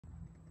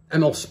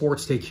ML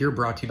Sports Take here,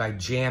 brought to you by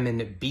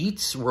Jammin'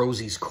 Beats,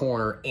 Rosie's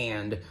Corner,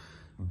 and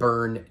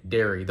Burn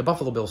Dairy. The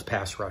Buffalo Bills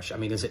pass rush. I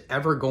mean, is it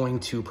ever going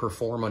to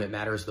perform when it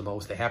matters the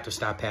most? They have to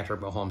stop Patrick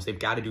Mahomes. They've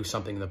got to do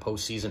something in the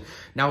postseason.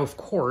 Now, of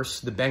course,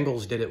 the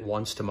Bengals did it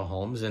once to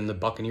Mahomes, and the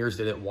Buccaneers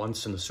did it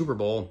once in the Super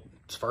Bowl,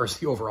 as far as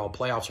the overall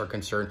playoffs are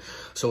concerned.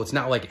 So it's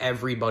not like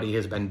everybody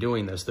has been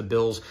doing this. The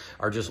Bills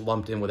are just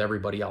lumped in with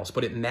everybody else.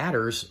 But it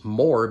matters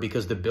more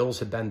because the Bills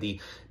have been the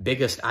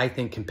biggest, I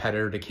think,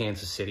 competitor to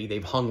Kansas City.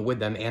 They've hung with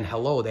them. And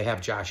hello, they have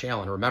Josh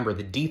Allen. Remember,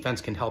 the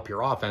defense can help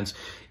your offense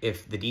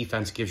if the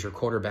defense gives your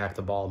quarterback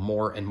the ball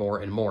more and more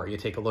and more. You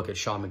take a look at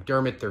Sean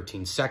McDermott,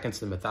 13 seconds,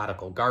 the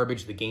methodical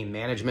garbage, the game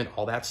management,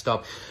 all that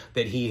stuff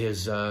that he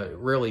has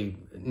really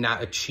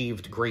not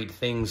achieved great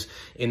things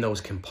in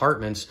those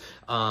compartments.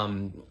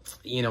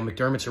 You know,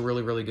 McDermott's a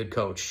really, really good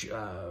coach,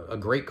 a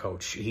great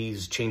coach.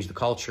 He's changed the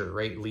culture,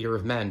 right? Leader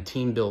of men,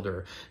 team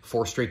builder,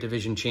 4 straight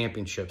division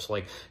championships,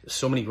 like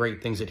so many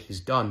great things that he's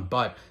done,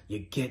 but you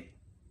get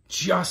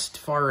just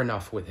far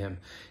enough with him.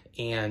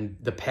 And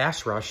the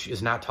pass rush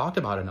is not talked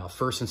about enough.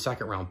 First and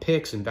second round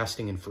picks,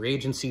 investing in free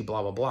agency,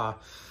 blah, blah, blah.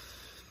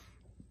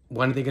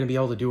 When are they going to be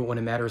able to do it when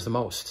it matters the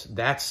most?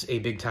 That's a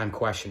big time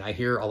question. I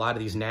hear a lot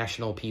of these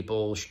national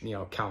people, you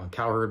know, Colin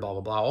Cowherd, blah,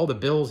 blah, blah. All the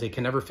Bills, they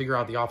can never figure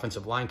out the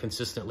offensive line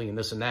consistently and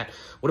this and that.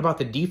 What about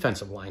the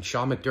defensive line?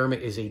 Sean McDermott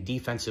is a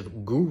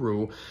defensive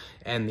guru,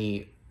 and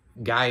the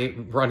guy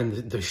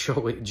running the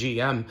show at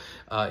GM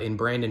in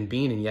Brandon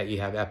Beane, and yet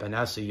you have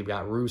Epinesa, you've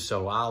got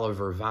Russo,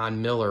 Oliver,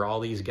 Von Miller, all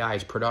these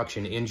guys,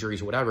 production,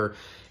 injuries, whatever,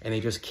 and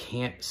they just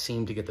can't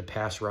seem to get the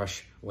pass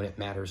rush when it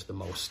matters the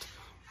most.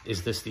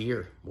 Is this the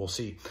year? We'll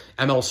see.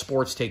 ML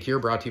Sports Take here,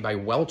 brought to you by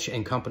Welch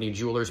 & Company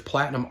Jewelers,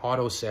 Platinum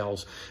Auto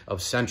Sales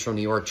of Central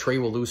New York, Trey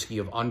Walewski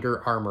of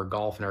Under Armour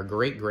Golf, and our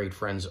great, great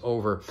friends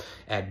over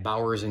at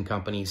Bowers &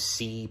 Company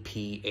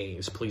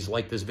CPAs. Please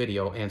like this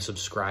video and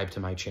subscribe to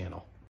my channel.